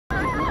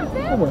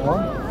Oh,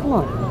 well, come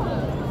on.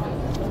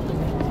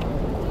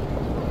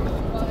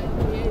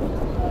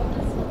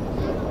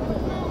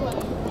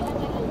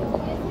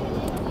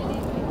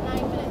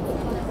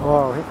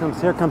 Oh,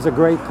 here comes a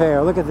great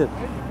pair. Look at this.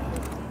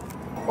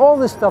 All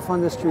this stuff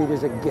on the street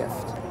is a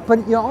gift.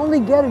 But you only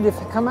get it if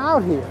you come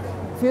out here.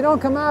 If you don't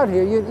come out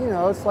here, you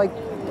know, it's like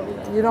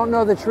you don't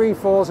know the tree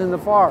falls in the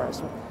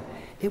forest.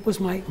 It was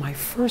my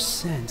first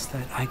sense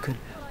that I could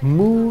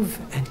move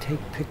and take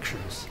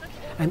pictures.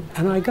 And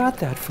I got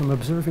that from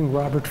observing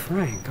Robert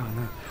Frank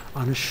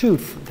on a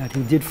shoot that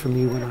he did for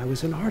me when I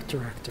was an art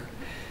director.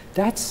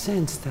 That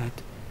sense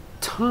that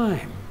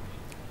time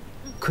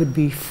could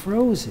be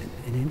frozen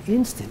in an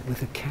instant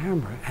with a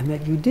camera and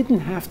that you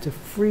didn't have to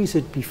freeze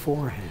it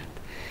beforehand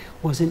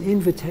was an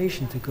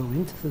invitation to go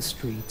into the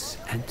streets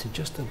and to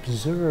just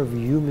observe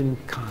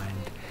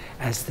humankind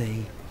as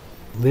they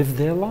live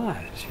their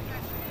lives, you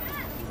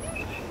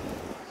know.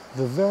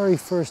 The very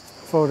first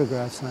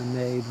photographs I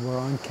made were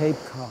on Cape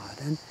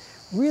Cod, and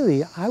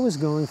really I was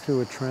going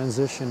through a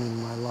transition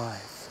in my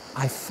life.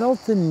 I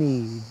felt the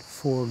need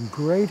for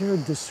greater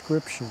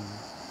description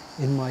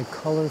in my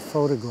color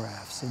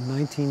photographs in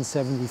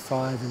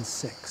 1975 and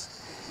 6.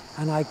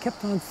 And I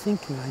kept on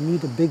thinking I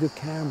need a bigger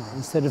camera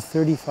instead of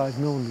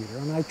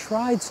 35mm. And I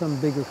tried some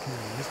bigger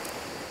cameras,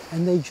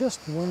 and they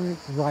just weren't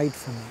right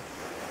for me.